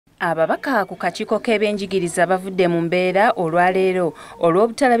Ababaka ku kakiiko k'ebyenjigiriza bavudde mu mbeera olwaleero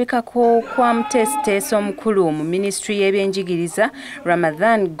olw'obutalabikako kwa muteesiteesi omukulu mu minisitule y'ebyenjigiriza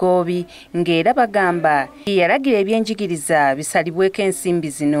Ramadhan Gobi ng'era bagamba yalagira ebyenjigiriza bisalibweko ensimbi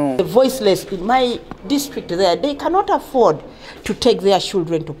zino. The voiceless in my district there, they cannot afford to take their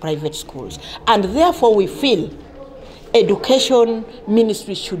children to private schools, and therefore we feel education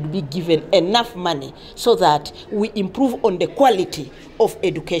ministry should be given enough money so that we improve on the quality of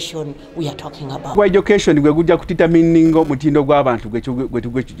education we are talking about. Education gwe gujja kutitaminingo mutindo gw'abantu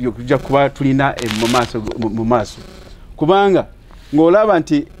gwe kuba tulina mu maaso kubanga ng'olaba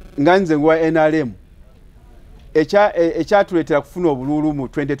nti nganze ngwa NRM ekyatuleetera kufuna obululu mu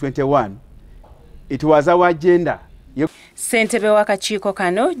 2021 it was our agenda. Ssentebe w'akakiiko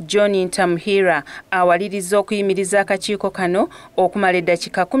kano John Ntamuhira awaliriza okuyimiriza akakiiko kano okumala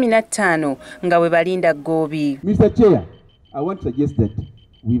eddakiika 15 nga bwe balinda Gobi. Mr. Chair, I want to suggest that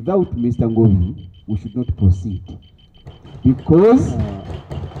without Mr. Gobi, we should not proceed. Because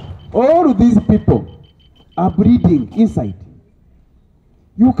all of these people are bleeding inside.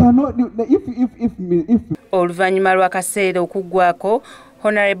 You cannot, if Oluvannyuma lw'akaseera okuggwako,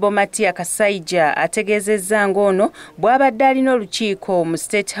 Honorable Matia Kasaija ategeezezza ng'ono bw'abadde alina olukiiko mu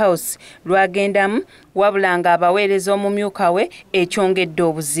State House lwagendamu wabula ng'abaweereza omumyuka we ekyongedde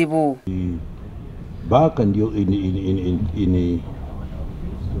obuzibu. Back in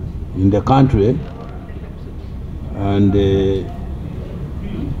the country, and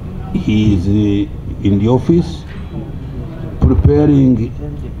he is in the office preparing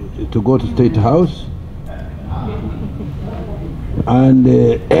to go to State House. And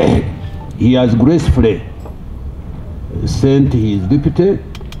he has gracefully sent his deputy,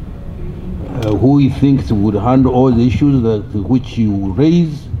 who he thinks would handle all the issues which you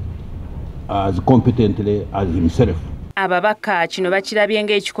raise as competently as himself. Ababaka kino bakirabye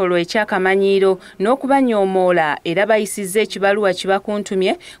ng'ekikolwa eky'akamanyiiro n'okubanyoomoola era bayisizza ekibaluwa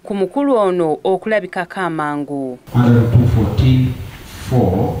kibakuntumye ku mukulu ono okulabikako amangu. Under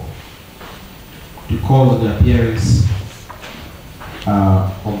 214.4 to call the appearance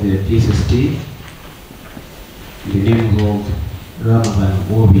of the DSST in the name of Ramadhan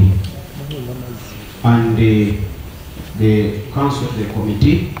Gobi and the council of the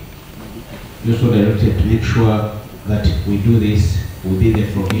committee is also directed to make sure that we do this within the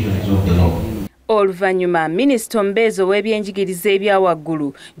provisions of the law. Oluvannyuma minisita omubeezi ow'ebyenjigiriza ebya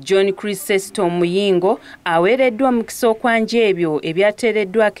waggulu John Christesto Muyingo aweereddwa omukisa okwanja ebyo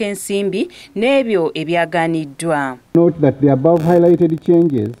ebyateereddwako ensimbi n'ebyo ebyagaaniddwa. Note that the above highlighted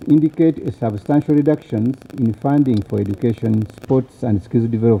changes indicate a substantial reduction in funding for education, sports and skills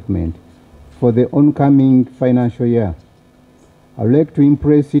development for the oncoming financial year. I would like to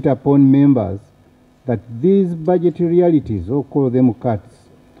impress it upon members that these budgetary realities, or call them cuts,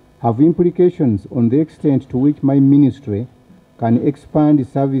 have implications on the extent to which my ministry can expand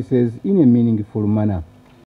services in a meaningful manner.